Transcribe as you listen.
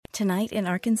Tonight in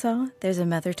Arkansas, there's a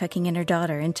mother tucking in her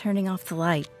daughter and turning off the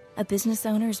light. A business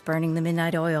owner's burning the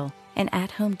midnight oil. An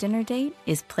at-home dinner date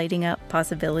is plating up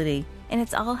possibility. And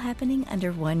it's all happening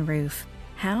under one roof.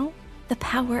 How? The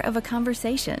power of a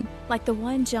conversation, like the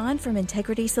one John from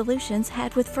Integrity Solutions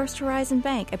had with First Horizon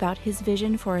Bank about his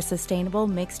vision for a sustainable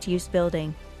mixed-use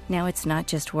building. Now it's not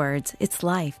just words, it's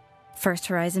life. First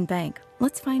Horizon Bank.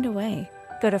 Let's find a way.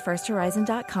 Go to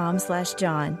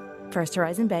firsthorizon.com/John. First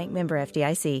Horizon Bank, member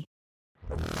FDIC.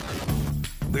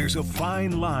 There's a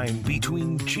fine line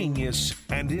between genius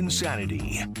and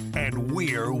insanity, and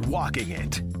we're walking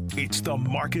it. It's the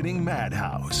Marketing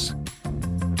Madhouse.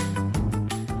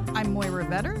 I'm Moira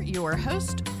Vetter, your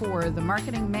host for the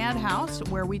Marketing Madhouse,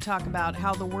 where we talk about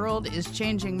how the world is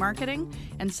changing marketing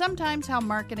and sometimes how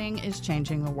marketing is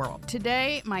changing the world.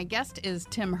 Today, my guest is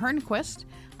Tim Hernquist,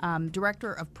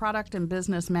 Director of Product and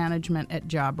Business Management at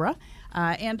Jabra,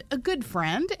 and a good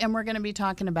friend. And we're going to be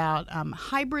talking about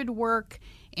hybrid work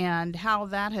and how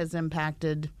that has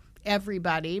impacted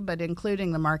everybody, but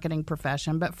including the marketing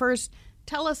profession. But first,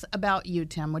 tell us about you,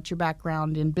 Tim. What's your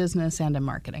background in business and in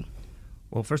marketing?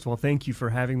 Well, first of all, thank you for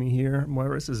having me here,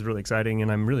 Moira. This is really exciting,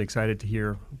 and I'm really excited to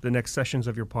hear the next sessions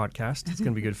of your podcast. It's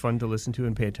going to be good fun to listen to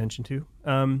and pay attention to.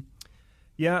 I'm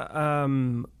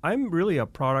really a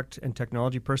product and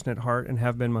technology person at heart and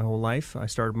have been my whole life. I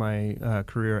started my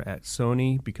career at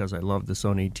Sony because I loved the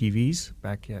Sony TVs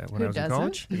back when I was in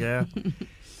college. Yeah,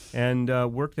 and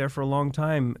worked there for a long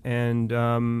time, and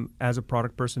as a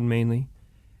product person mainly.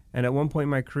 And at one point in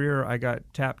my career, I got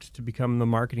tapped to become the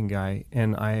marketing guy,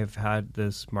 and I have had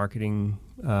this marketing,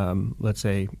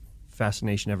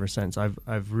 fascination ever since.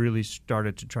 I've really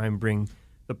started to try and bring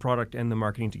the product and the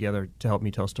marketing together to help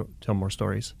me tell more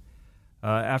stories.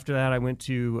 After that, I went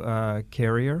to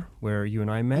Carrier, where you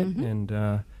and I met, and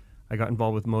I got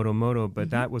involved with Moto,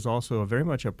 but that was also very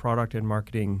much a product and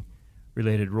marketing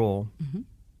related role.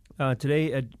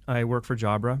 Today, I work for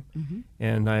Jabra,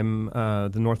 and I'm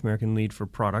the North American lead for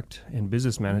product and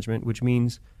business management, which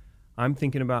means I'm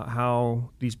thinking about how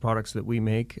these products that we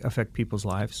make affect people's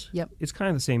lives. Yep. It's kind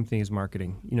of the same thing as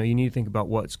marketing. You know, you need to think about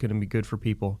what's going to be good for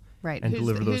people, right? And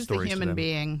deliver those stories to them. Who's the human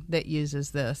being that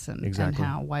uses this, and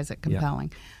how? Why is it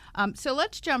compelling? So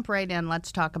let's jump right in.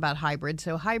 Let's talk about hybrid.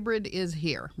 So hybrid is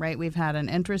here, right? We've had an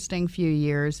interesting few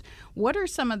years. What are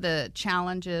some of the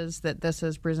challenges that this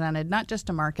has presented, not just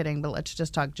to marketing, but let's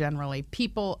just talk generally,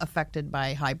 people affected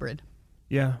by hybrid?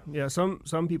 Yeah.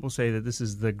 Some people say that this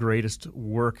is the greatest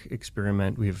work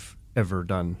experiment we've ever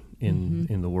done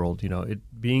in the world. You know, it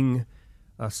being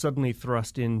suddenly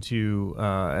thrust into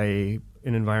an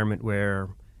environment where,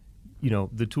 you know,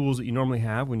 the tools that you normally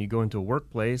have when you go into a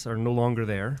workplace are no longer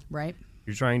there. Right.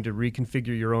 You're trying to reconfigure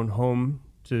your own home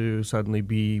to suddenly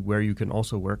be where you can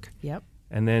also work. Yep.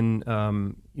 And then,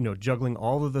 juggling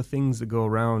all of the things that go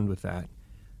around with that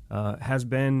has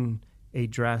been a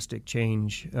drastic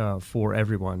change for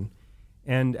everyone.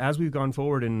 And as we've gone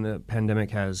forward and the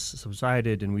pandemic has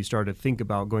subsided and we started to think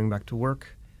about going back to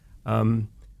work,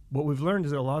 what we've learned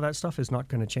is that a lot of that stuff is not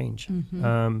going to change.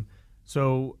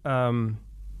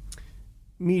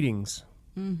 Meetings.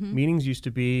 Meetings used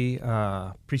to be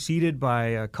preceded by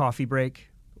a coffee break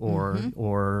or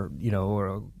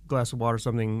a glass of water or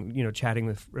something, chatting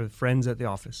with friends at the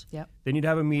office. Yep. Then you'd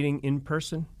have a meeting in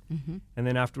person, and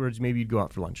then afterwards maybe you'd go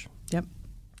out for lunch. Yep.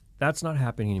 That's not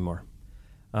happening anymore.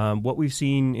 What we've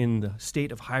seen in the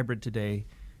state of hybrid today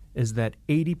is that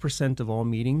 80% of all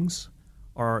meetings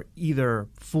are either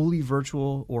fully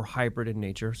virtual or hybrid in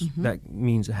nature. So that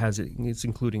means it's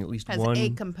including at least one a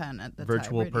component that's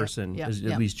virtual hybrid, person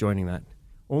at least joining that.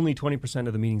 Only 20%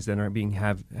 of the meetings then are being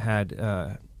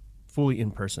had fully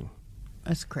in person.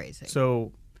 That's crazy.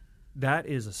 So that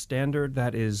is a standard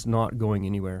that is not going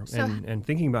anywhere. So, and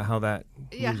thinking about how that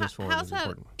moves us forward is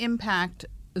important. How's that impact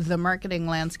the marketing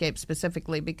landscape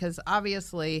specifically? Because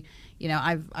obviously,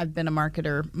 I've been a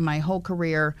marketer my whole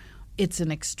career. It's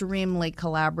an extremely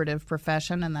collaborative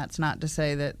profession, and that's not to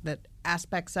say that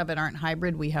aspects of it aren't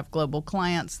hybrid. We have global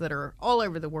clients that are all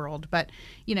over the world. But,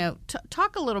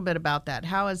 talk a little bit about that.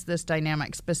 How does this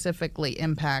dynamic specifically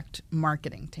impact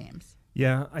marketing teams?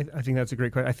 Yeah, I think that's a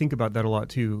great question. I think about that a lot,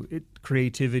 too.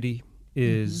 Creativity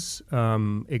is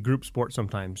a group sport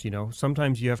sometimes,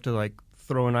 Sometimes you have to,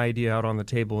 throw an idea out on the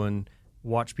table and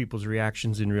watch people's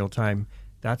reactions in real time.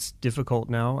 That's difficult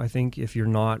now, I think, if you're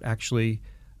not actually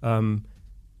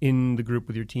in the group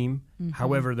with your team.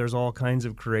 However, there's all kinds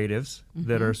of creatives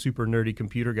that are super nerdy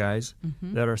computer guys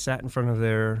that are sat in front of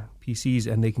their PCs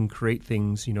and they can create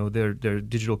things. They're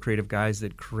digital creative guys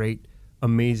that create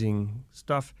amazing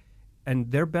stuff.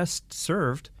 And they're best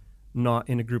served not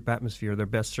in a group atmosphere. They're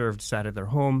best served sat at their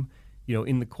home,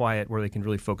 in the quiet where they can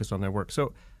really focus on their work.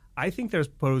 So I think there's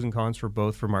pros and cons for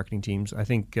both for marketing teams. I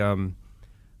think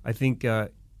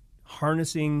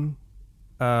harnessing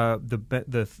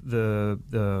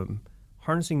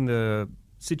harnessing the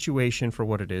situation for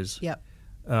what it is. Yep.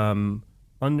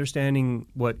 Understanding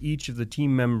what each of the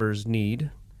team members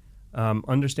need.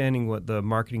 Understanding what the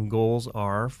marketing goals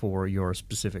are for your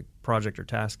specific project or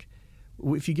task.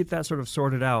 If you get that sort of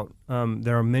sorted out,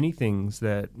 there are many things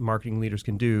that marketing leaders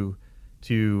can do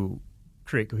to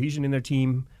create cohesion in their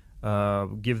team,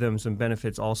 give them some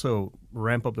benefits, also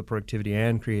ramp up the productivity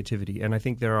and creativity. And I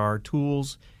think there are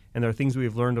tools and there are things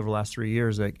we've learned over the last 3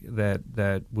 years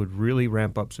that would really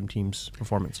ramp up some teams'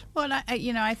 performance. Well, and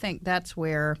I think that's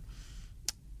where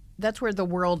the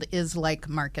world is like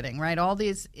marketing, right? All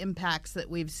these impacts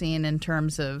that we've seen in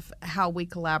terms of how we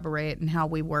collaborate and how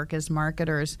we work as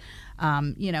marketers,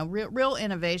 real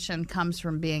innovation comes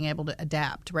from being able to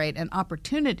adapt, right? And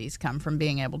opportunities come from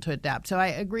being able to adapt. So I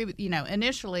agree with,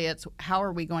 initially it's how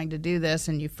are we going to do this?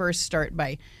 And you first start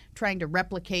by trying to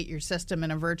replicate your system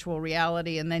in a virtual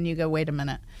reality, and then you go, wait a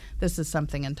minute, this is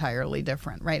something entirely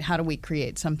different, right? How do we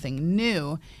create something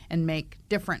new and make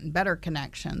different and better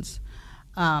connections?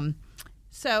 One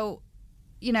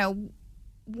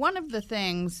of the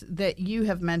things that you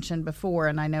have mentioned before,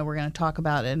 and I know we're going to talk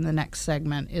about it in the next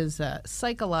segment, is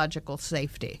psychological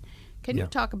safety. Can you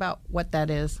talk about what that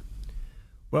is?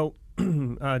 Well,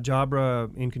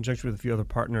 Jabra, in conjunction with a few other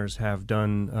partners, have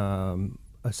done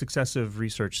a successive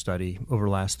research study over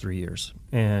the last 3 years.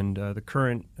 And the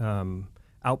current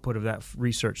output of that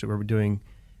research that we're doing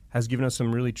has given us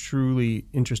some really, truly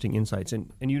interesting insights.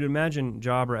 And you'd imagine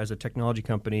Jabra as a technology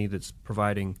company that's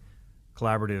providing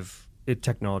collaborative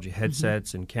technology,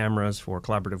 headsets and cameras for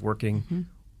collaborative working,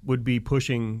 would be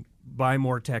pushing buy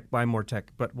more tech.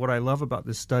 But what I love about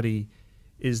this study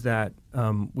is that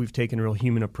we've taken a real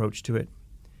human approach to it.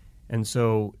 And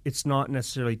so it's not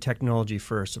necessarily technology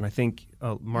first. And I think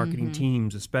marketing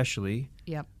teams especially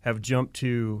have jumped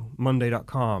to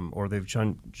Monday.com, or they've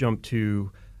jumped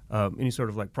to any sort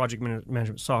of like project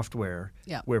management software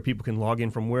where people can log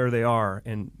in from where they are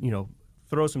and,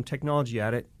 throw some technology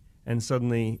at it, and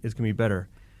suddenly it's going to be better.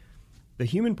 The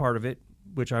human part of it,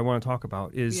 which I want to talk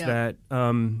about, is that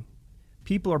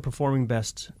people are performing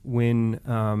best when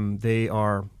they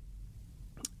are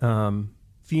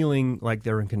feeling like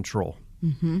they're in control.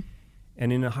 And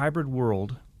in a hybrid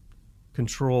world,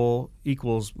 control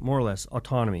equals more or less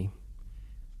autonomy.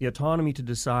 The autonomy to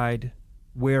decide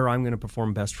where I'm going to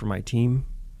perform best for my team.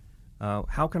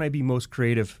 How can I be most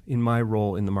creative in my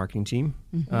role in the marketing team?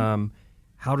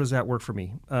 How does that work for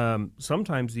me?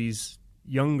 Sometimes these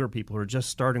younger people who are just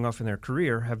starting off in their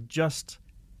career have just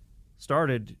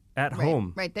started at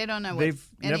home. Right, they don't know They've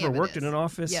what never worked in an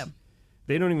office.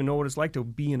 They don't even know what it's like to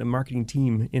be in a marketing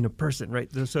team in a person, right?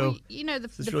 So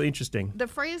it's really interesting. The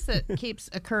phrase that keeps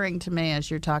occurring to me as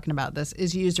you're talking about this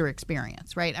is user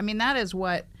experience, right? I mean, that is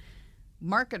what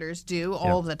marketers do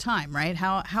all the time, right?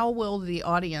 How will the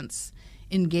audience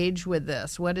engage with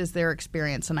this? What is their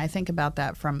experience? And I think about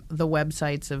that from the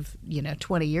websites of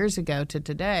 20 years ago to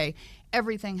today.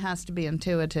 Everything has to be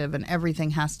intuitive and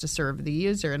everything has to serve the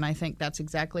user. And I think that's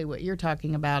exactly what you're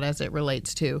talking about as it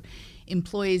relates to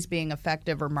employees being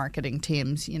effective or marketing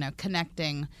teams,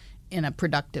 connecting in a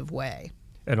productive way.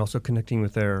 And also connecting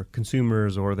with their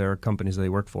consumers or their companies they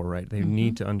work for, right? They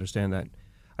need to understand that.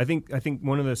 I think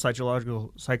one of the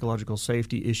psychological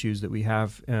safety issues that we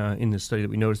have in this study,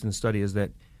 that we noticed in the study, is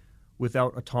that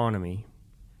without autonomy,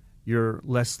 you're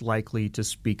less likely to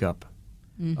speak up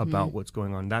about what's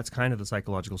going on. That's kind of the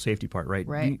psychological safety part,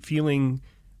 right? Feeling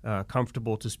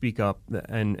comfortable to speak up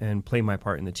and play my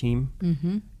part in the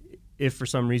team. If for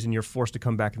some reason you're forced to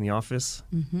come back in the office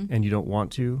and you don't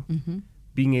want to,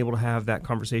 being able to have that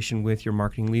conversation with your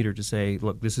marketing leader to say,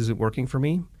 look, this isn't working for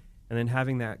me, and then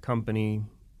having that company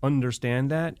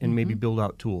understand that and maybe build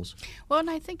out tools. Well,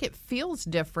 and I think it feels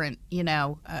different,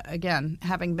 again,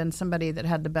 having been somebody that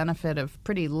had the benefit of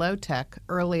pretty low tech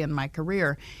early in my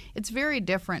career, it's very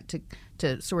different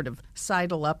to sort of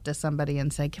sidle up to somebody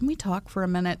and say, can we talk for a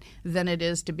minute, than it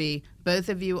is to be both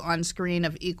of you on screen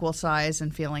of equal size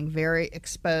and feeling very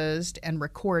exposed and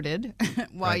recorded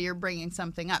while you're bringing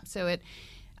something up. So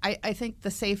I think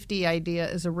the safety idea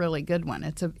is a really good one.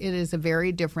 It is a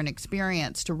very different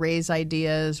experience to raise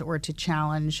ideas or to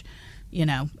challenge,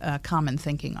 common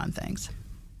thinking on things.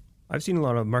 I've seen a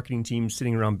lot of marketing teams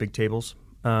sitting around big tables,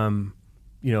 to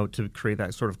create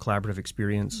that sort of collaborative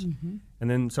experience. And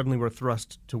then suddenly we're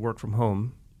thrust to work from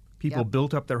home. People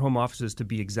built up their home offices to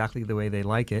be exactly the way they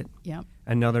like it.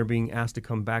 And now they're being asked to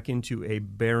come back into a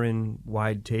barren,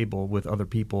 wide table with other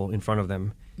people in front of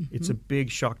them It's a big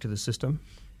shock to the system.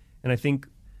 And I think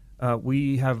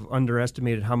we have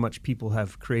underestimated how much people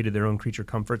have created their own creature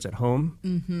comforts at home,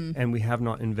 and we have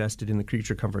not invested in the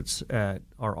creature comforts at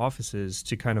our offices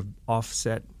to kind of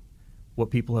offset what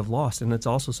people have lost. And it's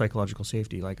also psychological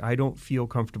safety. Like, I don't feel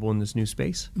comfortable in this new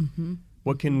space.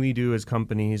 What can we do as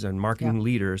companies and marketing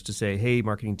leaders to say, hey,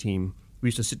 marketing team, we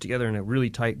used to sit together in a really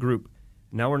tight group.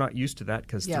 Now we're not used to that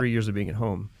because 3 years of being at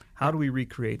home. How do we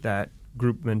recreate that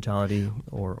group mentality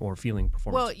or feeling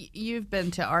performance? Well, you've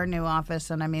been to our new office,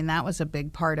 and I mean, that was a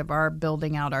big part of our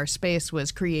building out our space,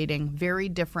 was creating very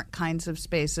different kinds of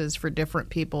spaces for different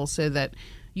people so that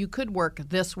you could work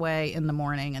this way in the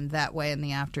morning and that way in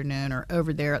the afternoon, or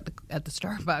over there at the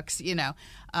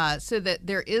Starbucks, so that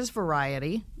there is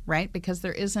variety, right? Because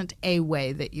there isn't a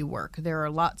way that you work. There are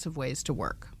lots of ways to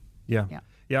work. Yeah,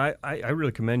 I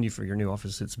really commend you for your new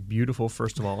office. It's beautiful,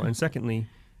 first of all. And secondly,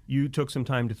 you took some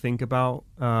time to think about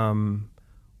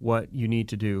what you need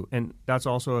to do. And that's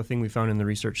also a thing we found in the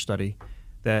research study,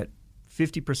 that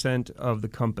 50% of the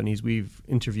companies we've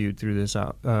interviewed through this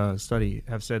study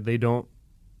have said they don't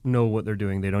know what they're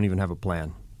doing. They don't even have a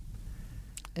plan.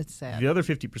 It's sad. The other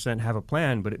 50% have a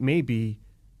plan, but it may be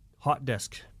hot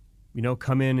desk.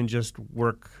 Come in and just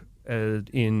work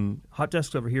in hot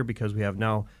desks over here, because we have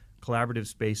now collaborative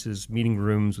spaces, meeting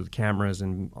rooms with cameras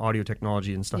and audio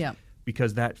technology and stuff,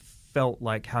 because that felt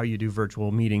like how you do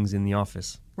virtual meetings in the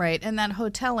office. Right, and that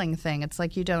hoteling thing, it's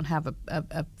like you don't have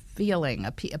a feeling,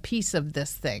 a piece of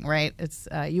this thing, right? It's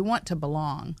you want to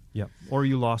belong. Yeah, or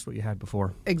you lost what you had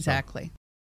before. Exactly.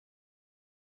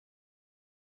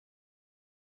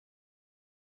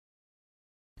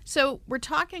 So we're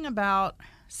talking about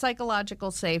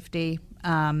psychological safety.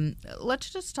 Let's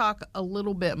just talk a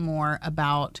little bit more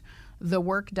about the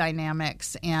work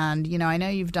dynamics. And, I know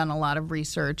you've done a lot of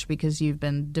research because you've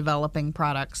been developing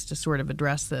products to sort of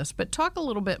address this, but talk a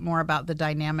little bit more about the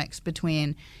dynamics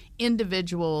between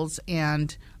individuals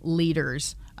and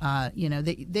leaders,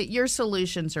 that your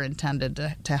solutions are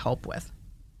intended to help with.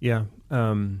 Yeah.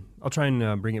 I'll try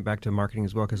and bring it back to marketing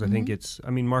as well, because I think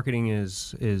marketing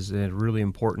is really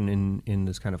important in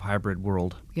this kind of hybrid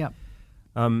world. Yeah.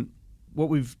 What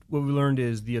we learned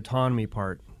is the autonomy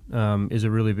part is a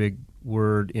really big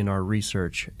word in our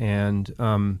research, and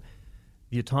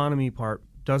the autonomy part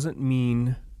doesn't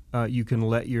mean you can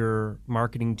let your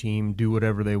marketing team do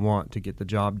whatever they want to get the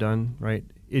job done, right?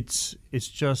 It's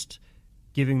just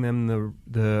giving them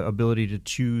the ability to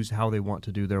choose how they want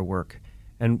to do their work.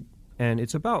 And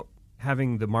it's about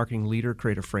having the marketing leader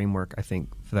create a framework, I think,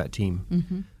 for that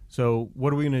team. So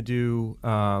what are we going to do?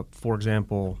 For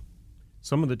example,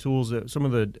 some of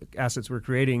the assets we're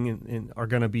creating are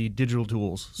going to be digital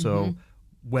tools. So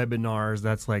webinars,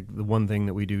 that's like the one thing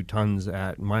that we do tons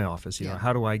at my office.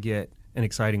 How do I get an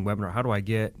exciting webinar? How do I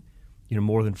get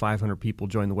more than 500 people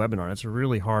join the webinar? That's a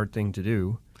really hard thing to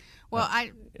do. Well,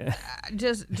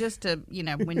 just to,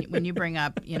 when you bring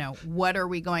up, what are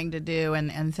we going to do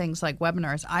and things like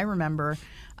webinars, I remember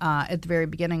at the very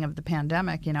beginning of the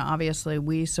pandemic, obviously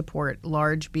we support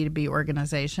large B2B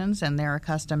organizations, and they're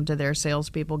accustomed to their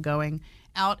salespeople going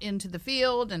out into the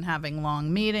field and having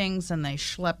long meetings, and they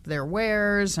schlep their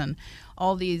wares and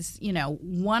all these,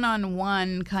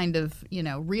 one-on-one kind of,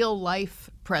 real life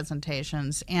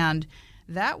presentations. And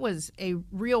that was a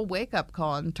real wake-up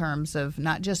call in terms of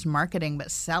not just marketing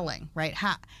but selling, right?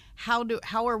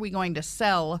 How are we going to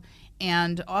sell?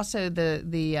 And also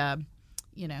the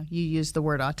you use the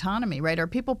word autonomy, right? Are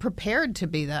people prepared to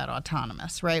be that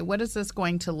autonomous, right? What is this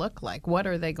going to look like? What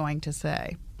are they going to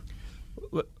say?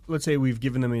 Let's say we've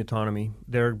given them the autonomy.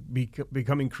 They're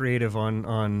becoming creative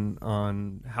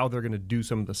on how they're going to do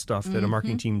some of the stuff that a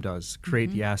marketing team does,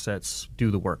 create the assets,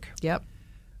 do the work. Yep.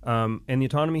 And the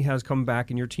autonomy has come back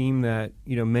in your team that,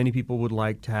 many people would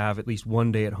like to have at least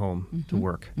one day at home to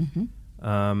work.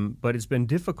 But it's been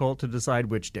difficult to decide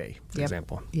which day, for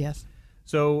example. Yes.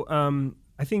 So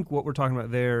I think what we're talking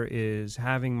about there is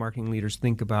having marketing leaders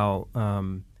think about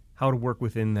how to work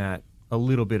within that a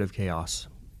little bit of chaos.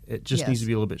 It just needs to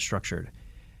be a little bit structured.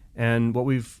 And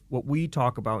what we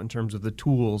talk about in terms of the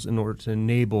tools in order to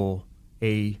enable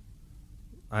asynchronous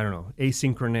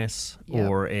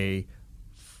or a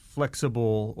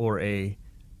flexible or a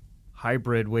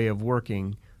hybrid way of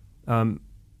working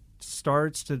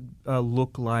starts to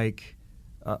look like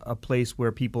a place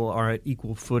where people are at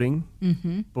equal footing,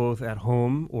 both at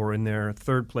home or in their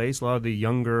third place. A lot of the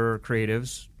younger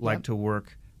creatives like to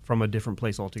work from a different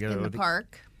place altogether. In the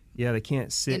park. Yeah, they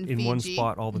can't sit in one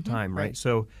spot all the time, right? Right.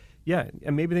 So,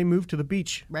 and maybe they move to the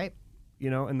beach. Right.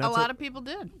 And that's a lot of people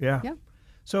did. Yeah.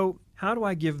 So how do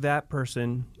I give that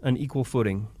person an equal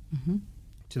footing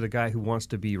to the guy who wants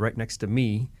to be right next to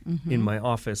me in my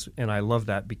office, and I love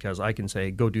that because I can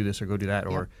say, go do this or go do that,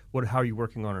 or how are you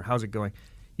working on, or how's it going?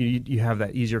 You have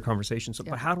that easier conversation. So,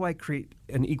 but how do I create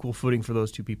an equal footing for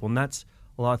those two people? And that's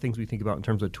a lot of things we think about in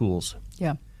terms of tools.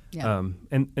 Yeah. And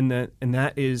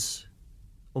that is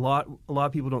a lot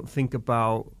of people don't think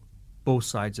about both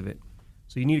sides of it.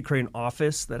 So you need to create an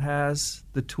office that has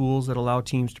the tools that allow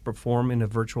teams to perform in a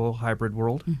virtual hybrid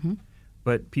world.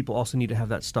 But people also need to have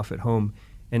that stuff at home.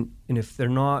 And if they're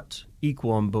not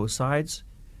equal on both sides,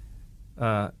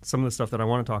 some of the stuff that I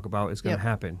want to talk about is going to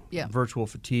happen. Virtual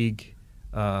fatigue,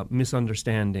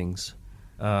 misunderstandings,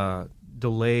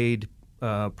 delayed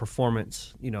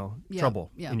performance,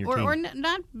 trouble in your team. Or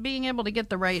not being able to get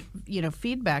the right,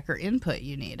 feedback or input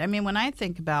you need. I mean, when I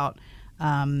think about,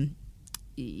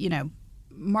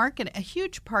 market, a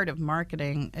huge part of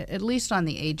marketing, at least on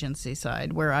the agency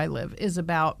side where I live, is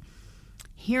about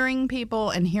hearing people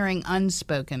and hearing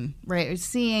unspoken, right?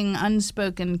 Seeing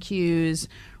unspoken cues,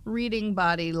 reading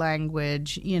body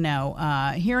language,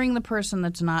 hearing the person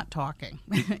that's not talking,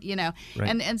 Right.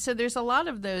 And so there's a lot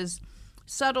of those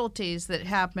subtleties that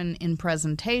happen in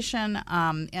presentation.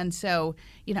 And so,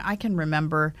 I can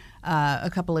remember a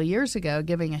couple of years ago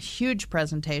giving a huge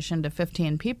presentation to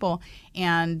 15 people,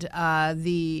 and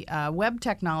the web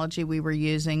technology we were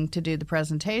using to do the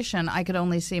presentation, I could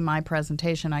only see my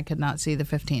presentation. I could not see the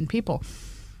 15 people.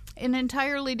 An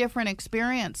entirely different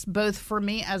experience, both for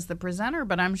me as the presenter,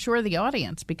 but I'm sure the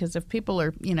audience, because if people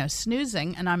are,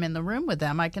 snoozing and I'm in the room with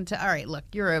them, I can tell, all right, look,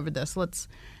 you're over this. Let's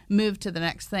move to the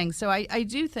next thing. So I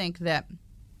do think that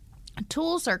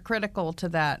tools are critical to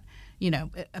that,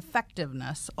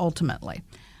 effectiveness ultimately.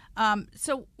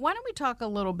 So why don't we talk a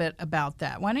little bit about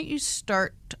that? Why don't you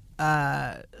start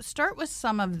with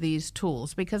some of these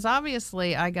tools? Because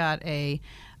obviously I got I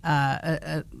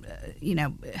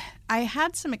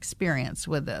had some experience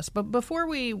with this, but before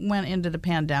we went into the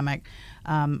pandemic,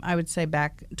 I would say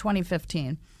back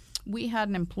 2015, we had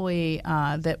an employee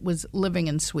that was living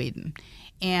in Sweden,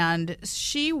 and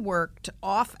she worked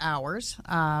off hours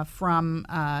from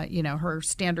her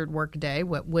standard work day,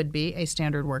 what would be a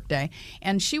standard work day,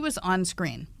 and she was on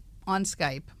screen, on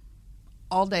Skype,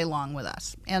 all day long with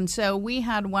us. And so we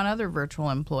had one other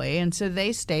virtual employee, and so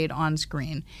they stayed on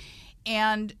screen.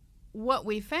 And what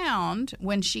we found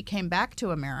when she came back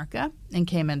to America and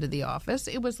came into the office,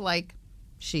 it was like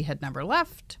she had never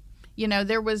left.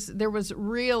 There was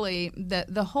really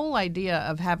the whole idea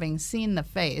of having seen the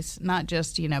face, not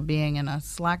just, being in a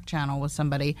Slack channel with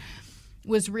somebody,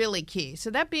 was really key. So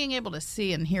that being able to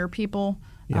see and hear people,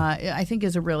 I think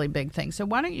is a really big thing. So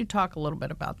why don't you talk a little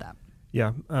bit about that?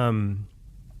 Yeah.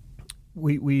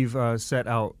 We've set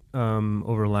out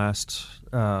over the last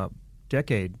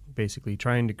decade, basically,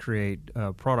 trying to create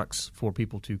products for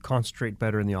people to concentrate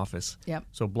better in the office. Yep.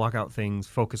 So block out things,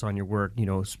 focus on your work,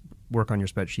 work on your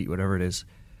spreadsheet, whatever it is.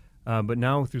 But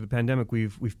now through the pandemic,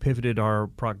 we've pivoted our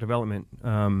product development,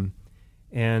 and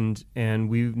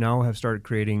we now have started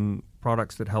creating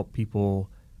products that help people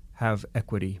have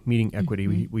equity, meeting equity.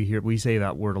 We say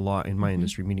that word a lot in my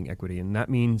industry, meeting equity, and that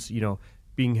means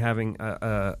having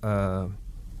an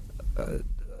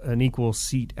equal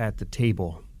seat at the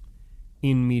table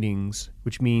in meetings,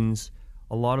 which means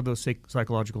a lot of those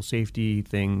psychological safety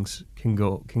things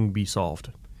can be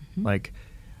solved. Like,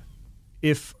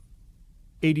 if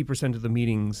 80% of the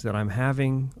meetings that I'm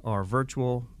having are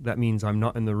virtual, that means I'm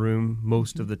not in the room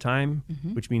most of the time,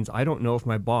 which means I don't know if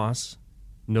my boss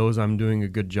knows I'm doing a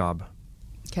good job.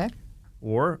 Okay.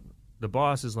 Or the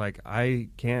boss is like, I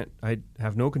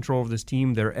have no control of this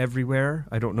team. They're everywhere.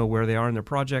 I don't know where they are in their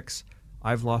projects.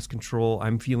 I've lost control.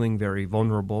 I'm feeling very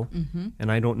vulnerable,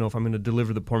 and I don't know if I'm going to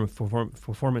deliver the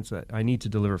performance that I need to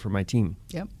deliver for my team.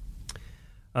 Yep.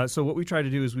 So what we try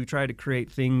to do is we try to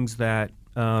create things that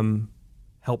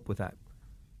help with that.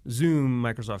 Zoom,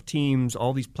 Microsoft Teams,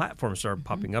 all these platforms start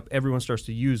popping up. Everyone starts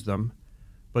to use them,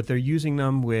 but they're using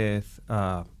them with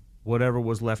whatever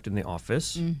was left in the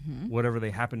office, whatever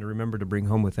they happen to remember to bring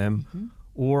home with them,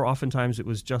 or oftentimes it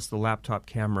was just the laptop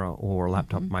camera or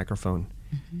laptop microphone.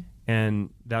 And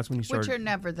that's when you start. Which are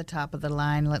never the top of the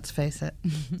line, let's face it.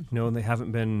 No, and they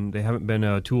haven't been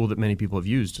a tool that many people have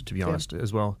used, to be honest,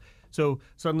 as well. So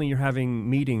suddenly you're having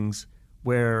meetings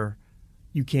where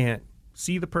you can't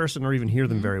see the person or even hear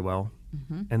them very well,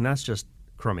 and that's just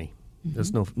crummy.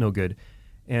 That's no good.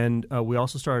 And we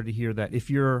also started to hear that if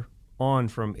you're on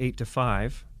from 8 to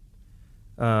 5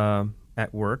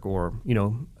 at work, or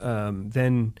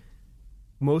then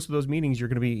most of those meetings you're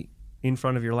going to be in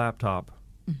front of your laptop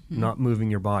not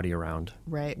moving your body around.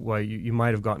 Right. Well, you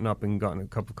might have gotten up and gotten a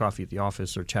cup of coffee at the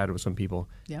office or chatted with some people.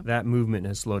 Yep. That movement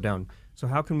has slowed down. So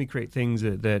how can we create things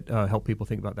that help people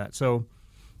think about that? So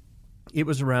it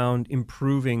was around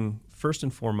improving, first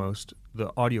and foremost,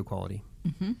 the audio quality.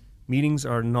 Meetings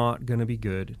are not going to be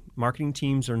good. Marketing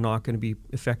teams are not going to be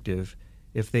effective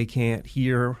if they can't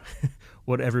hear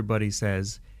what everybody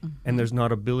says, and there's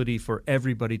not ability for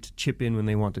everybody to chip in when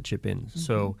they want to chip in.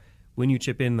 So when you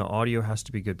chip in, the audio has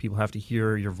to be good. People have to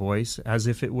hear your voice as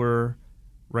if it were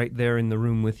right there in the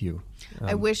room with you.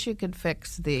 I wish you could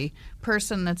fix the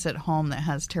person that's at home that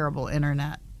has terrible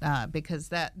internet, because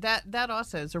that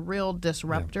also is a real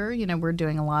disruptor. You know, we're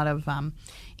doing a lot of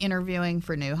interviewing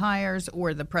for new hires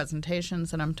or the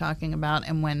presentations that I'm talking about,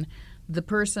 and when the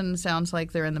person sounds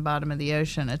like they're in the bottom of the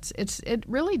ocean, it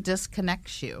really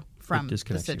disconnects you from the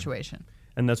situation.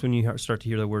 And that's when you start to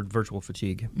hear the word virtual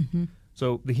fatigue.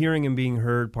 So the hearing and being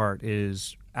heard part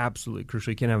is absolutely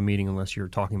crucial. You can't have a meeting unless you're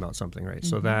talking about something, right?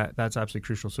 So that's absolutely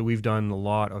crucial. So we've done a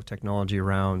lot of technology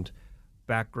around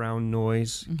background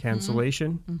noise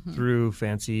cancellation through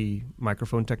fancy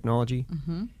microphone technology.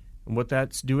 And what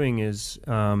that's doing is,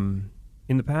 in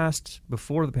the past,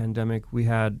 before the pandemic, we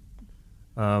had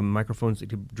microphones that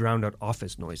could drown out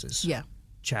office noises. Yeah.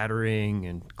 Chattering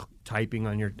and typing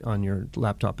on your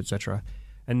laptop, etc.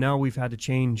 And now we've had to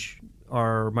change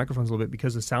our microphones a little bit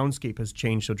because the soundscape has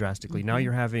changed so drastically. Now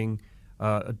you're having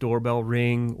a doorbell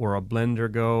ring or a blender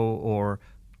go or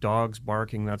dogs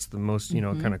barking. That's the most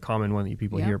kind of common one that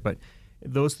people hear. But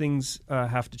those things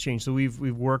have to change. So we've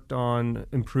worked on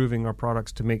improving our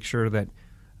products to make sure that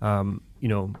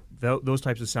those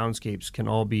types of soundscapes can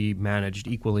all be managed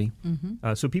equally,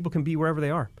 so people can be wherever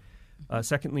they are.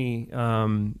 Secondly,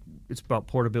 it's about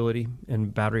portability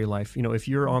and battery life. You know, if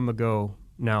you're on the go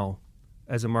now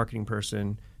as a marketing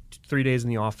person, 3 days in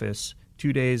the office,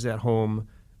 2 days at home,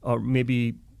 or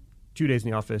maybe 2 days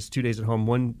in the office, 2 days at home,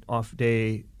 one off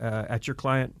day at your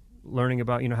client, learning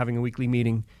about, having a weekly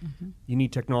meeting, you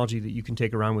need technology that you can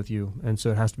take around with you. And so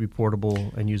it has to be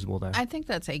portable and usable there. I think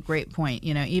that's a great point.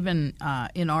 You know, even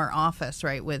in our office,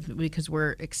 right, because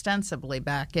we're extensively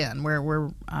back in, where we're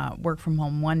work from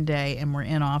home 1 day and we're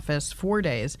in office 4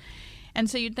 days. And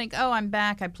so you'd think, oh, I'm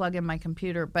back, I plug in my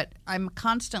computer, but I'm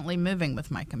constantly moving with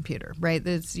my computer, right?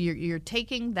 You're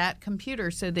taking that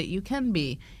computer so that you can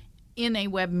be in a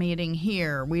web meeting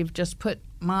here. We've just put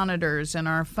monitors in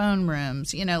our phone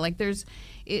rooms. That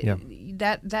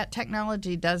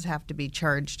technology does have to be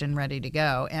charged and ready to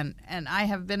go. And I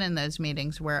have been in those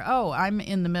meetings where, I'm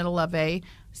in the middle of a,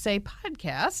 say,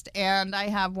 podcast, and I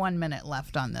have 1 minute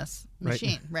left on this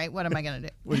machine, right? What am I going to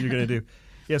do? What are you going to do?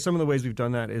 Yeah, some of the ways we've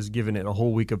done that is given it a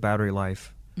whole week of battery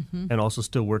life, and also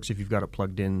still works if you've got it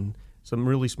plugged in. Some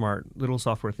really smart little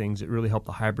software things that really help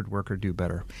the hybrid worker do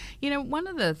better. You know, one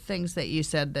of the things that you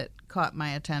said that caught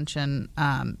my attention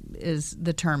is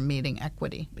the term meeting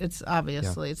equity. It's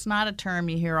obviously, it's not a term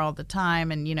you hear all the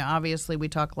time. And, obviously we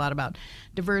talk a lot about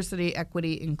diversity,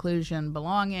 equity, inclusion,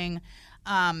 belonging.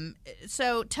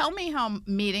 So tell me how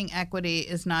meeting equity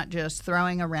is not just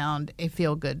throwing around a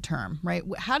feel-good term, right?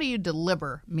 How do you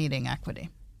deliver meeting equity?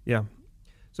 Yeah.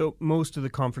 So most of the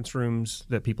conference rooms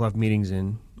that people have meetings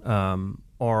in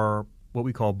are what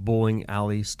we call bowling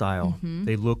alley style.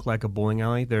 They look like a bowling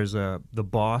alley. There's the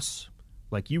boss,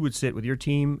 like you would sit with your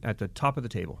team at the top of the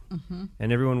table,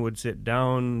 and everyone would sit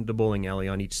down the bowling alley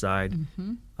on each side.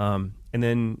 And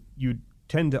then you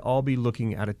tend to all be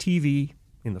looking at a TV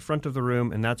in the front of the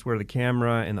room, and that's where the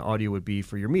camera and the audio would be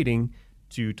for your meeting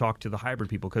to talk to the hybrid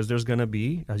people, because there's going to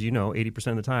be, as you know, 80%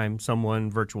 of the time,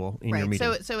 someone virtual in your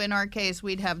meeting. So in our case,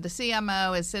 we'd have the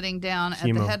CMO is sitting down at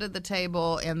the head of the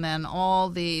table, and then all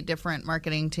the different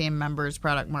marketing team members,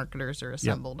 product marketers are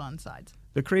assembled on sides.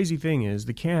 The crazy thing is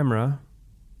the camera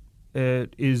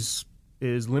is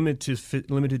limited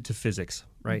to physics,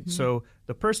 right? So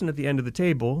the person at the end of the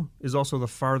table is also the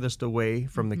farthest away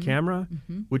from the camera,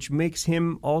 which makes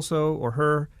him also or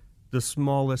her the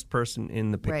smallest person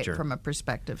in the picture. Right, from a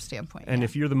perspective standpoint. And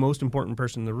if you're the most important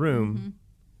person in the room,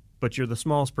 but you're the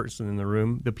smallest person in the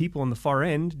room, the people on the far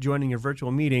end joining your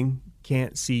virtual meeting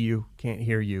can't see you, can't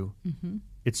hear you.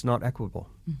 It's not equitable.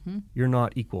 You're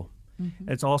not equal.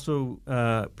 It also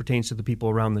pertains to the people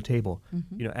around the table.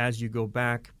 As you go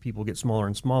back, people get smaller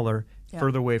and smaller,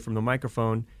 further away from the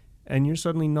microphone, and you're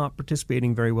suddenly not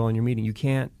participating very well in your meeting. You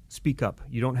can't speak up.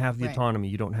 You don't have the autonomy.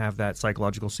 You don't have that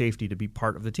psychological safety to be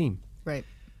part of the team. Right.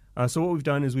 So what we've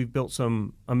done is we've built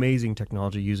some amazing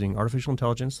technology using artificial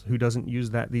intelligence. Who doesn't use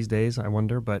that these days, I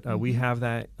wonder? But we have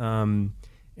that, and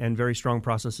very strong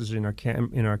processes in our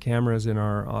cameras, in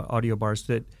our audio bars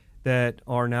that that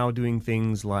are now doing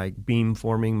things like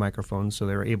beam-forming microphones, so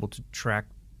they're able to track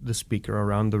the speaker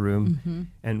around the room,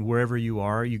 and wherever you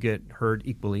are, you get heard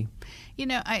equally. You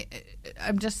know,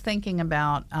 I'm just thinking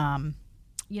about,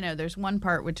 you know, there's one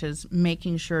part which is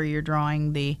making sure you're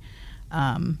drawing the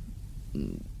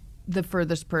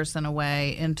furthest person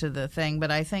away into the thing. But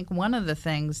I think one of the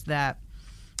things that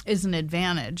is an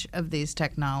advantage of these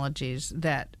technologies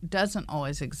that doesn't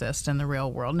always exist in the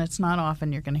real world, and it's not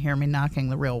often you're going to hear me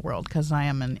knocking the real world because I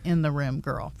am an in-the-room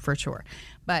girl for sure.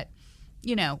 But,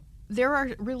 you know, there are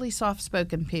really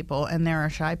soft-spoken people and there are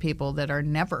shy people that are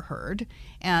never heard.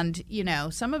 And, you know,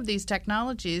 some of these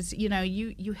technologies, you know,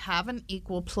 you have an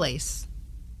equal place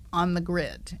on the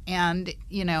grid. And,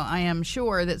 you know, I am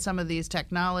sure that some of these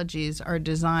technologies are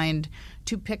designed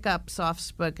to pick up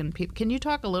soft-spoken people. Can you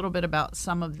talk a little bit about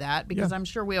some of that? Because I'm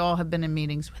sure we all have been in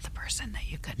meetings with a person that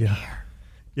you couldn't hear.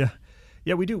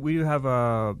 Yeah, we do. We have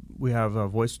a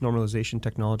voice normalization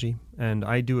technology, and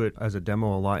I do it as a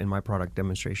demo a lot in my product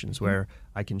demonstrations, where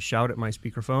I can shout at my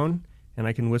speakerphone and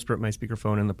I can whisper at my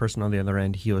speakerphone, and the person on the other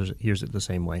end hears it the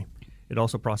same way. It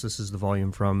also processes the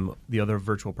volume from the other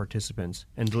virtual participants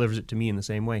and delivers it to me in the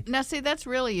same way. Now, see, that's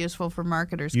really useful for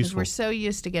marketers because we're so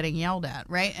used to getting yelled at,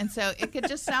 right? And so it could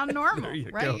just sound normal,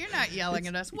 right? Go. You're not yelling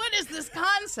at us. What is this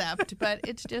concept? But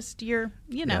it's just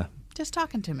just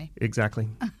talking to me. Exactly.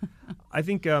 I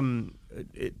think the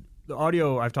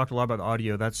audio, I've talked a lot about the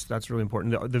audio. That's really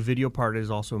important. The video part is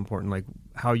also important, like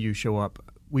how you show up.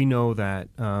 We know that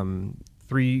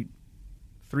three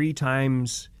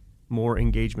times more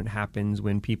engagement happens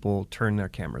when people turn their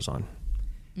cameras on.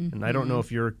 And I don't know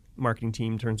if your marketing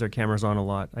team turns their cameras on a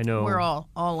lot. I know we're all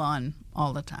on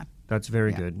all the time. That's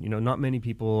very good. You know, not many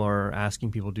people are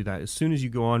asking people to do that. As soon as you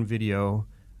go on video,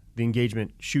 the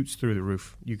engagement shoots through the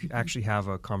roof. You can actually have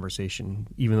a conversation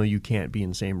even though you can't be in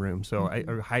the same room. So I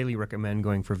highly recommend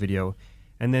going for video.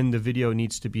 And then the video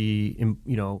needs to be,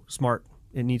 you know, smart.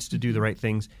 It needs to do the right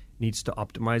things. It needs to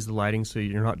optimize the lighting so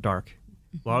you're not dark.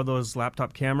 A lot of those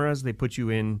laptop cameras, they put you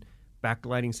in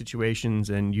backlighting situations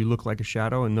and you look like a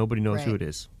shadow and nobody knows who it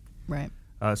is. Right.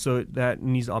 So that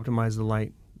needs to optimize the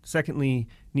light. Secondly,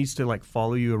 needs to like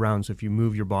follow you around. So if you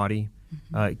move your body,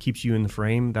 it keeps you in the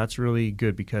frame. That's really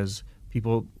good because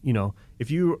people, you know, if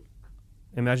you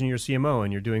imagine you're a CMO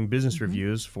and you're doing business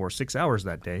reviews for 6 hours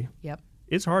that day,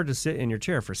 it's hard to sit in your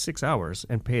chair for 6 hours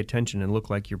and pay attention and look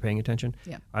like you're paying attention.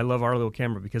 I love our little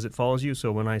camera because it follows you.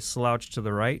 So when I slouch to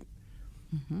the right,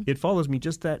 it follows me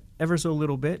just that ever so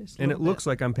little bit, and it looks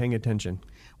like I'm paying attention.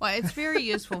 Well, it's very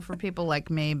useful for people like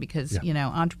me because, you know,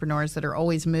 entrepreneurs that are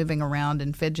always moving around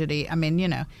and fidgety. I mean, you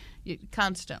know,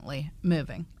 constantly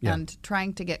moving and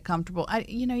trying to get comfortable.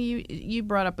 You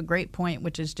brought up a great point,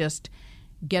 which is just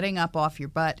getting up off your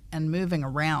butt and moving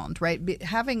around, right?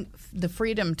 Having the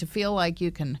freedom to feel like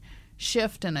you can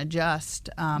shift and adjust.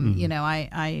 You know,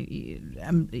 I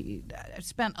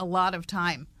spent a lot of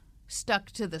time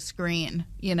stuck to the screen,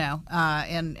 you know,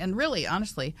 and really,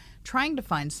 honestly, trying to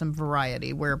find some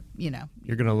variety where, you know.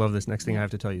 You're going to love this next thing I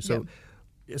have to tell you. So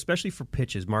especially for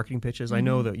pitches, marketing pitches, I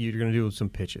know that you're going to do some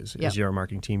pitches as your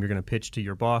marketing team. You're going to pitch to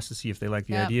your boss to see if they like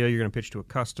the idea. You're going to pitch to a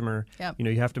customer. You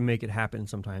know, you have to make it happen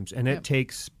sometimes. And it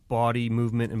takes body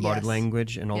movement and body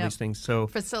language and all these things. So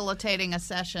facilitating a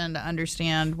session to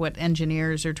understand what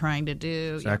engineers are trying to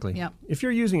do. Exactly. If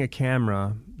you're using a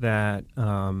camera that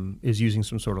is using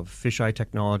some sort of fisheye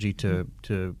technology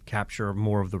to capture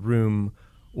more of the room,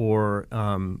 or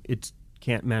it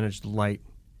can't manage the light.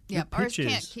 Ours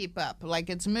can't keep up. Like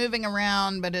it's moving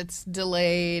around, but it's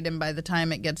delayed, and by the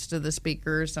time it gets to the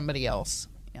speaker, somebody else.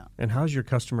 And how's your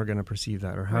customer going to perceive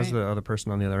that, or how's the other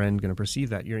person on the other end going to perceive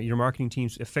that? Your marketing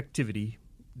team's effectivity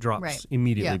drops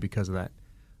immediately because of that.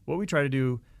 What we try to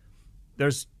do,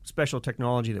 there's special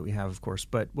technology that we have, of course,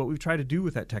 but what we try to do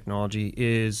with that technology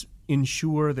is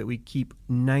ensure that we keep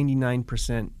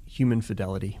 99% human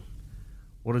fidelity.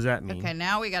 What does that mean? Okay,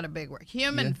 now we got a big word.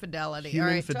 Human fidelity. Human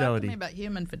All right, fidelity. talk to me about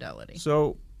human fidelity.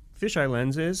 So fisheye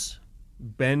lenses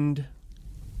bend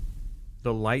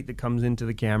the light that comes into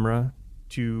the camera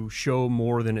to show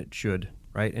more than it should,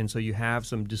 right? And so you have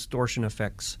some distortion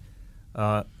effects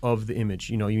of the image.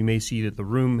 You know, you may see that the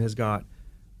room has got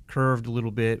curved a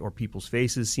little bit, or people's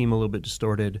faces seem a little bit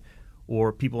distorted,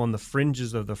 or people on the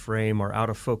fringes of the frame are out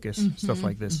of focus, stuff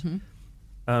like this.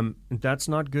 That's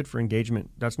not good for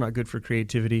engagement. That's not good for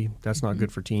creativity. That's not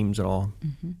good for teams at all.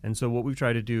 And so what we've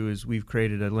tried to do is we've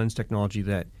created a lens technology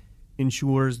that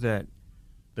ensures that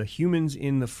the humans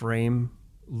in the frame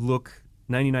look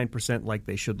 99% like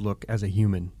they should look as a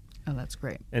human. Oh, that's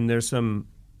great. And there's some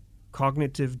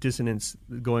cognitive dissonance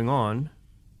going on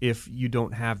if you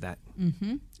don't have that.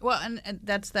 Mm-hmm. Well, and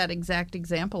that's that exact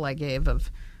example I gave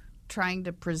of trying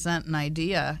to present an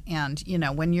idea. And,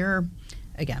 when you're,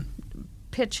 again,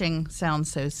 pitching sounds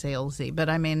so salesy, but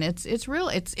I mean, it's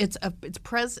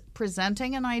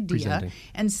presenting an idea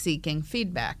and seeking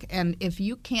feedback. And if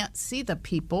you can't see the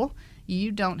people,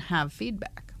 you don't have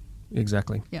feedback.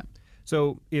 Exactly. Yeah.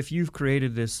 So if you've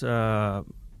created this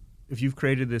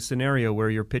scenario where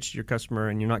you're pitched to your customer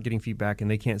and you're not getting feedback and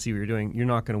they can't see what you're doing, you're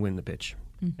not going to win the pitch.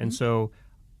 Mm-hmm. And so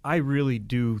I really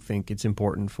do think it's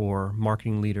important for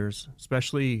marketing leaders,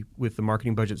 especially with the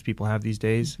marketing budgets people have these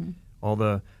days, all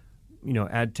the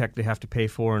ad tech they have to pay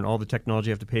for and all the technology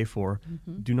you have to pay for.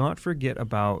 Do not forget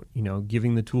about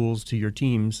giving the tools to your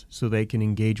teams so they can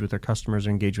engage with their customers or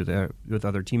engage with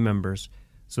other team members,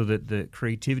 so that the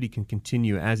creativity can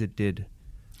continue as it did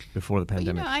before the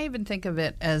pandemic. I even think of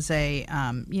it as a,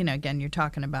 again, you're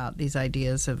talking about these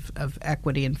ideas of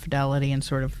equity and fidelity and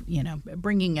sort of,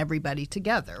 bringing everybody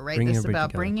together, right? This is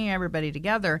about bringing everybody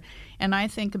together. And I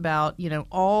think about,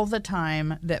 all the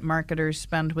time that marketers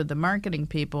spend with the marketing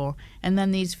people, and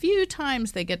then these few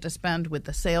times they get to spend with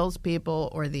the salespeople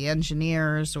or the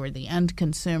engineers or the end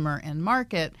consumer and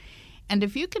market. And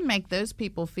if you can make those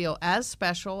people feel as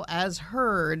special, as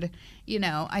heard,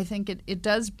 I think it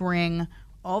does bring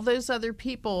all those other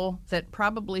people that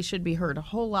probably should be heard a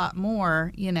whole lot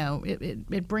more,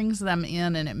 it brings them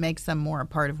in and it makes them more a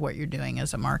part of what you're doing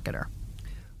as a marketer.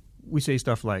 We say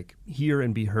stuff like hear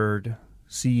and be heard,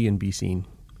 see and be seen.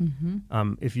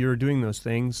 Mm-hmm. If you're doing those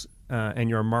things and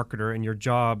you're a marketer and your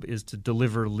job is to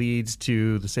deliver leads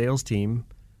to the sales team,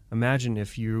 imagine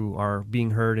if you are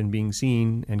being heard and being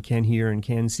seen and can hear and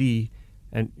can see,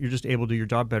 and you're just able to do your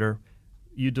job better.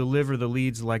 You deliver the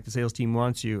leads like the sales team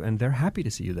wants you, and they're happy to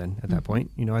see you then at that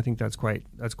point. I think that's quite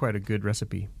a good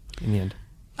recipe in the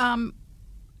end.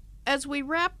 As we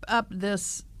wrap up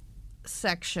this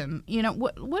section,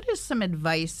 what is some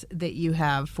advice that you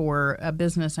have for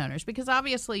business owners? Because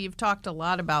obviously you've talked a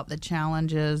lot about the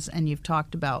challenges and you've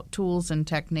talked about tools and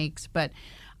techniques, but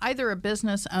either a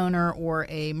business owner or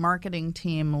a marketing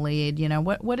team lead,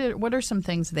 what are some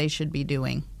things they should be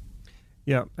doing?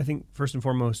 Yeah, I think first and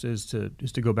foremost is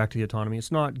to go back to the autonomy.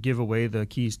 It's not give away the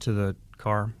keys to the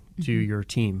car to your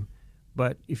team,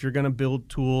 but if you're going to build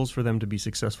tools for them to be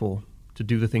successful, to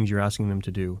do the things you're asking them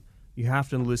to do, you have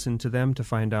to listen to them to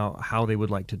find out how they would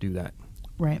like to do that.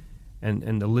 Right.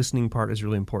 And the listening part is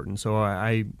really important. So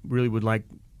I really would like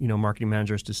marketing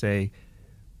managers to say,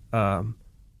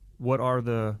 what are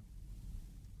the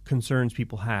concerns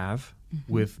people have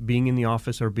with being in the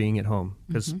office or being at home?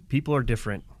 Because people are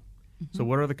different. So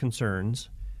what are the concerns?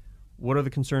 What are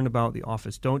the concerns about the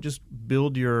office? Don't just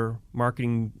build your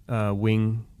marketing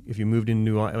wing if you moved in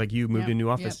new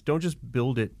office. Don't just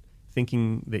build it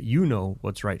thinking that you know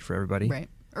what's right for everybody. Right.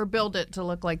 Or build it to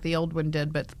look like the old one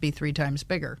did, but be 3 times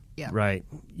bigger. Yeah. Right.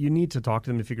 You need to talk to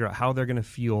them to figure out how they're going to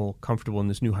feel comfortable in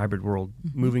this new hybrid world,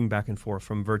 moving back and forth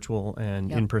from virtual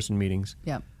and in-person meetings.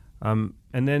 Yeah. And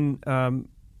then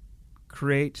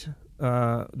create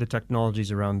the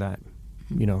technologies around that.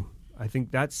 I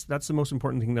think that's the most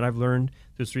important thing that I've learned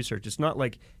through this research. It's not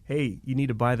like, hey, you need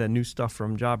to buy that new stuff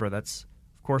from Jabra. That's,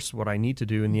 of course, what I need to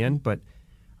do in the end. But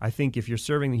I think if you're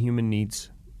serving the human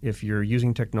needs, if you're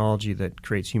using technology that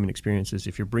creates human experiences,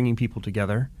 if you're bringing people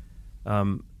together,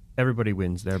 everybody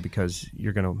wins there because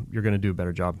you're gonna do a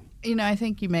better job. I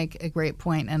think you make a great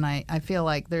point, and I feel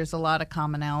like there's a lot of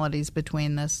commonalities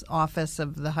between this office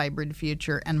of the hybrid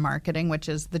future and marketing, which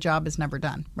is the job is never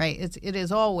done, right? It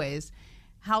is always,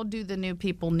 how do the new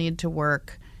people need to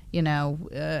work? How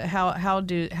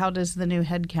does the new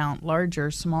headcount,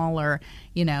 larger, smaller,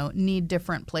 need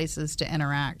different places to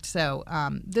interact? So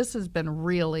this has been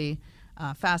really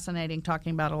fascinating,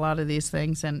 talking about a lot of these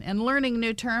things and learning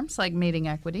new terms like meeting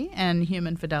equity and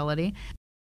human fidelity.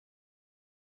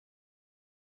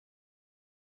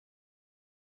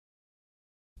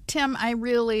 Tim, I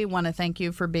really want to thank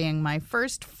you for being my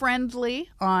first friendly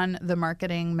on the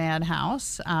Marketing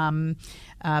Madhouse.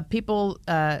 People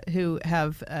who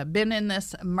have been in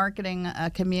this marketing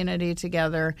community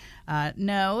together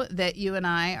know that you and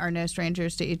I are no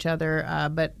strangers to each other,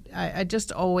 but I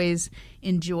just always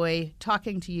enjoy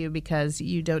talking to you because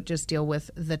you don't just deal with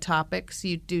the topics.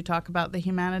 You do talk about the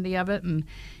humanity of it. And,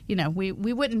 we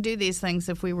wouldn't do these things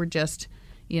if we were just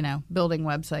building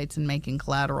websites and making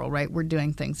collateral, right? We're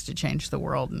doing things to change the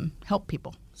world and help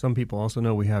people. Some people also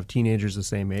know we have teenagers the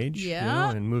same age,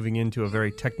 and moving into a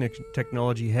very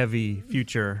technology-heavy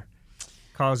future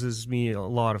causes me a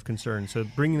lot of concern. So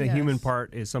bringing the human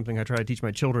part is something I try to teach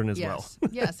my children as well.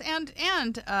 Yes,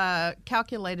 and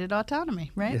calculated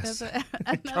autonomy, right? Yes.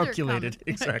 Calculated,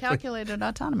 exactly. Calculated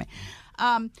autonomy.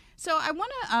 So I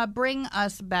want to bring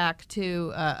us back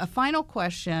to a final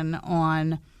question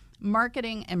on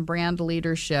marketing and brand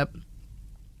leadership.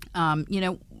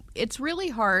 It's really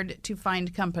hard to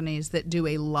find companies that do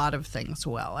a lot of things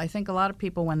well. I think a lot of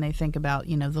people, when they think about,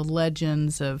 the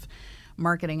legends of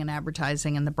marketing and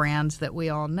advertising and the brands that we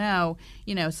all know,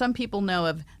 some people know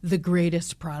of the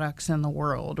greatest products in the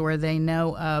world, or they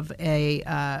know of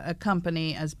a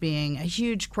company as being a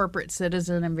huge corporate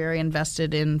citizen and very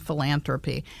invested in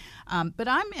philanthropy. But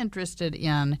I'm interested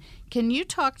in, can you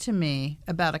talk to me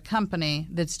about a company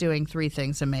that's doing three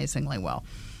things amazingly well?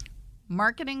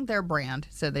 Marketing their brand,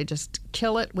 so they just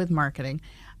kill it with marketing.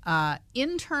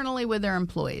 Internally with their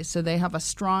employees, so they have a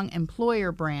strong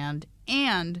employer brand,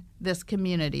 and this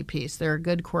community piece. They're a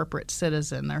good corporate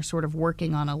citizen. They're sort of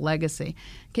working on a legacy.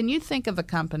 Can you think of a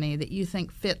company that you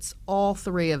think fits all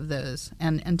three of those,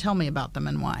 and tell me about them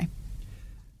and why?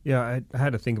 Yeah, I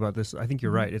had to think about this. I think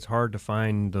you're right. It's hard to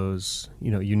find those,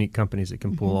 unique companies that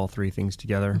can pull all three things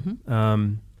together.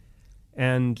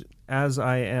 And as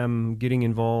I am getting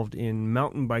involved in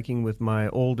mountain biking with my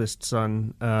oldest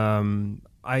son,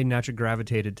 I naturally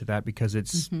gravitated to that because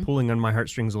it's pulling on my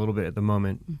heartstrings a little bit at the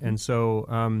moment. And so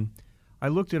I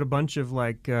looked at a bunch of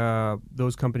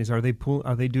those companies. Are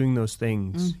they doing those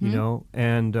things?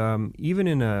 And even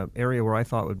in an area where I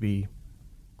thought would be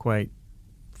quite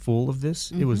full of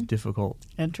this, it was difficult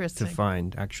to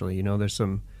find. Actually, there's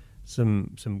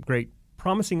some great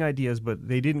promising ideas, but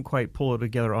they didn't quite pull it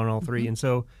together on all three. And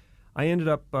so I ended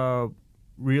up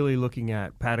really looking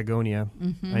at Patagonia.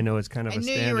 I know it's kind of a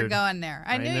standard. I knew you were going there.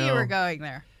 I knew you were going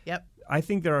there. Yep. I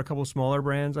think there are a couple of smaller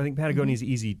brands. I think Patagonia is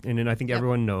easy, and I think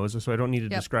everyone knows, so I don't need to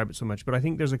describe it so much. But I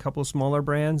think there's a couple of smaller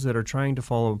brands that are trying to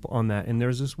follow up on that. And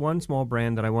there's this one small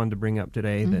brand that I wanted to bring up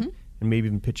today that, and maybe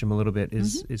even pitch them a little bit,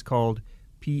 is called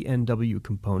PNW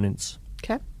Components.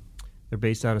 Okay. They're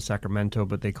based out of Sacramento,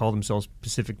 but they call themselves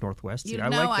Pacific Northwest.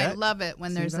 I love it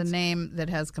when there's a name that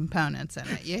has components in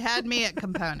it. You had me at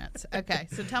components. Okay,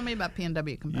 so tell me about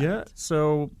PNW Components. Yeah,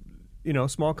 so,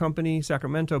 small company,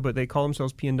 Sacramento, but they call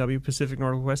themselves PNW, Pacific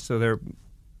Northwest, so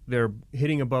they're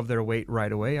hitting above their weight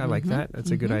right away. I like that.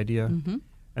 That's a good idea.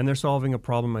 And they're solving a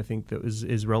problem, I think, that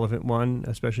is relevant one,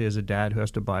 especially as a dad who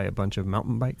has to buy a bunch of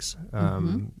mountain bikes.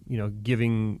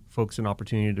 Giving folks an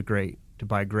opportunity to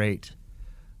buy great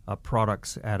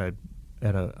products at an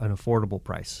affordable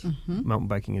price. Mountain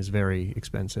biking is very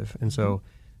expensive, and so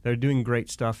they're doing great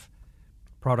stuff.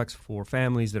 Products for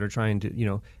families that are trying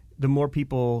to, the more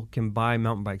people can buy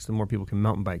mountain bikes, the more people can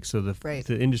mountain bike. So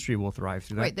the industry will thrive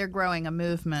through that. Right, they're growing a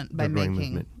movement by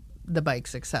making the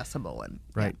bikes accessible.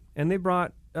 And they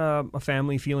brought a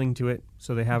family feeling to it.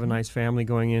 So they have a nice family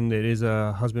going in. It is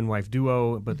a husband-wife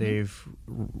duo, but they've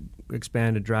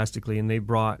expanded drastically, and they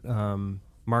brought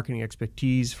marketing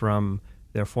expertise from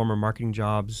their former marketing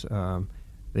jobs. One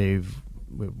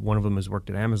of them has worked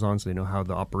at Amazon, so they know how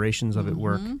the operations of it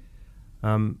work.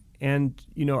 And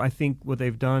I think what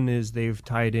they've done is they've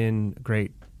tied in a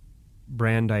great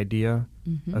brand idea,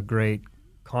 a great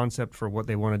concept for what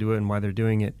they want to do and why they're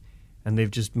doing it, and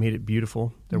they've just made it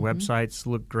beautiful. Their websites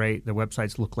look great. Their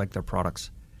websites look like their products.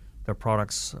 Their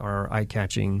products are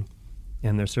eye-catching,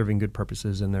 and they're serving good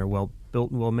purposes, and they're well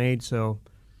built and well made. So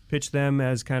pitch them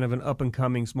as kind of an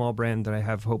up-and-coming small brand that I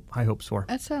have high hopes for.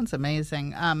 That sounds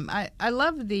amazing. I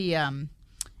love the,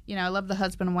 I love the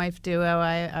husband and wife duo.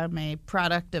 I'm a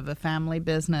product of a family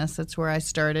business. That's where I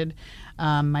started.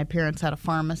 My parents had a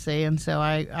pharmacy, and so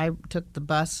I took the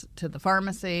bus to the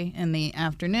pharmacy in the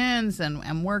afternoons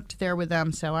and worked there with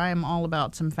them. So I am all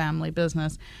about some family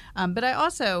business. But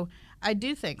I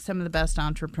do think some of the best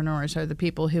entrepreneurs are the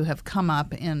people who have come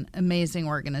up in amazing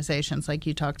organizations, like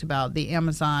you talked about, the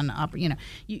Amazon.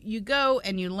 You go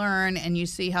and you learn and you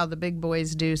see how the big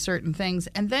boys do certain things,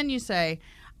 and then you say,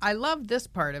 I love this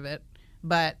part of it,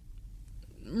 but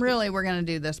really we're going to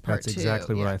do this part too. That's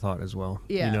exactly what I thought as well.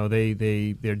 Yeah.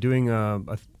 They're doing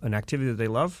an activity that they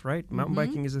love, right? Mountain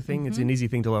biking is a thing. It's an easy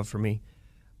thing to love for me.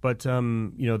 But,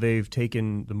 they've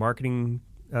taken the marketing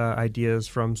ideas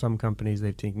from some companies.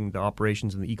 They've taken the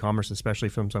operations and the e-commerce, especially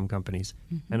from some companies,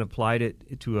 and applied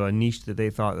it to a niche that they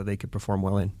thought that they could perform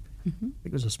well in. I think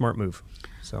it was a smart move.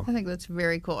 So I think that's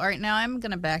very cool. All right, now I'm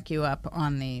going to back you up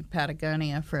on the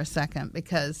Patagonia for a second,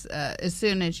 because as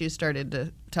soon as you started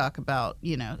to talk about,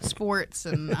 sports,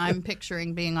 and I'm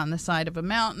picturing being on the side of a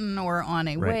mountain or on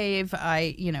a wave,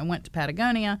 I, went to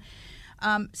Patagonia.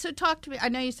 So talk to me. I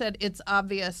know you said it's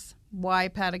obvious why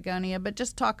Patagonia, but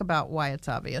just talk about why it's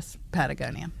obvious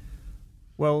Patagonia.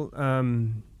 Well,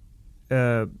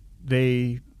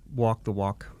 they walk the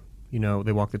walk.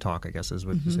 they walk the talk, I guess is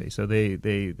what you say. So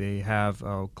they have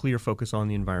a clear focus on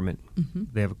the environment.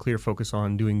 They have a clear focus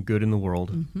on doing good in the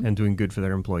world and doing good for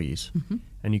their employees.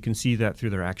 And you can see that through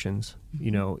their actions.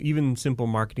 Even simple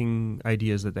marketing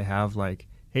ideas that they have, like,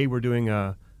 hey, we're doing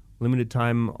a limited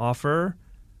time offer,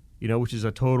 which is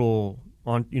a total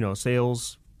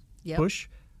sales push.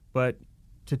 But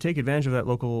to take advantage of that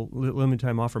local limited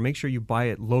time offer, make sure you buy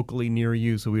it locally near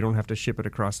you so we don't have to ship it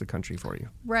across the country for you.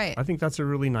 Right. I think that's a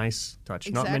really nice touch.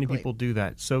 Exactly. Not many people do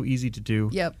that. So easy to do.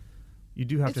 Yep. You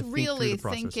do have to think through the processes. It's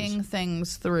really thinking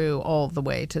things through all the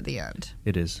way to the end.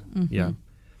 It is, yeah.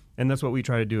 And that's what we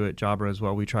try to do at Jabra as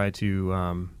well. We try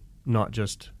to not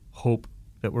just hope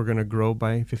that we're going to grow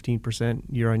by 15%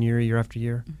 year on year, year after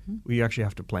year. We actually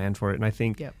have to plan for it. And I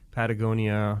think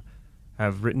Patagonia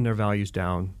have written their values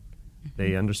down.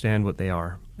 They understand what they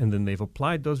are, and then they've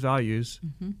applied those values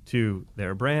to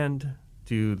their brand,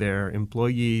 to their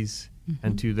employees,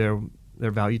 and to their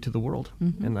value to the world.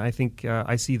 And I think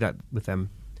I see that with them.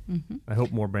 I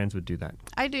hope more brands would do that.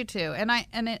 I do too, and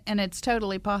it's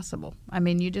totally possible. I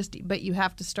mean, but you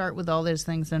have to start with all those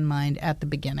things in mind at the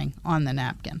beginning on the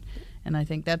napkin, and I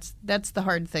think that's the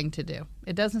hard thing to do.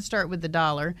 It doesn't start with the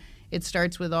dollar. It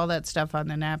starts with all that stuff on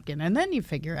the napkin, and then you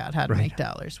figure out how to make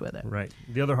dollars with it. Right.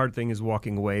 The other hard thing is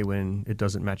walking away when it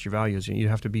doesn't match your values. You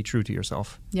have to be true to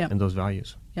yourself and those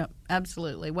values. Yep,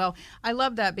 absolutely. Well, I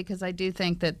love that because I do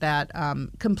think that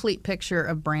complete picture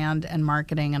of brand and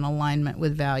marketing and alignment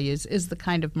with values is the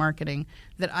kind of marketing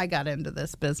that I got into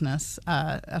this business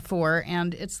for,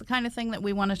 and it's the kind of thing that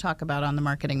we want to talk about on the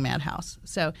Marketing Madhouse.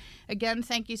 So, again,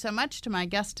 thank you so much to my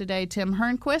guest today, Tim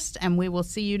Hernquist, and we will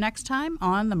see you next time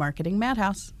on the Marketing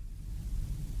Madhouse.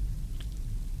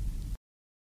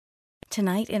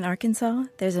 Tonight in Arkansas,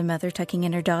 there's a mother tucking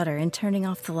in her daughter and turning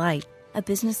off the light. A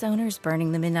business owner is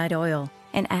burning the midnight oil.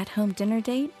 An at-home dinner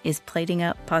date is plating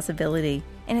up possibility.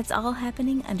 And it's all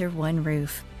happening under one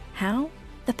roof. How?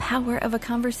 The power of a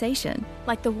conversation,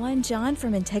 like the one John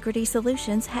from Integrity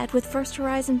Solutions had with First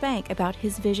Horizon Bank about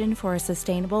his vision for a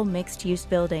sustainable mixed-use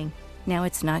building. Now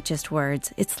it's not just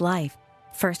words, it's life.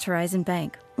 First Horizon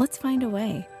Bank. Let's find a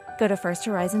way. Go to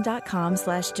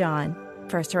firsthorizon.com/John.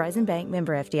 First Horizon Bank,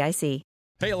 member FDIC.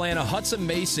 Hey Atlanta, Hudson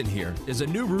Mason here. Is a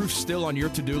new roof still on your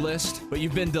to-do list, but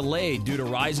you've been delayed due to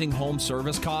rising home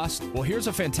service costs? Well, here's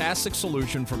a fantastic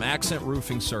solution from Accent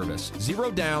Roofing Service.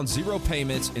 0 down, 0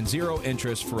 payments, and 0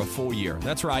 interest for a full year.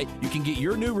 That's right. You can get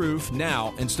your new roof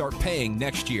now and start paying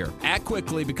next year. Act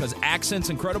quickly because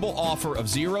Accent's incredible offer of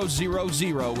 000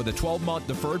 with a 12-month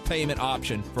deferred payment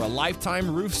option for a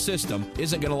lifetime roof system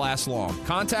isn't going to last long.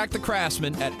 Contact the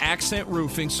craftsman at Accent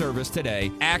Roofing Service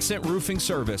today,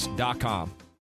 accentroofingservice.com.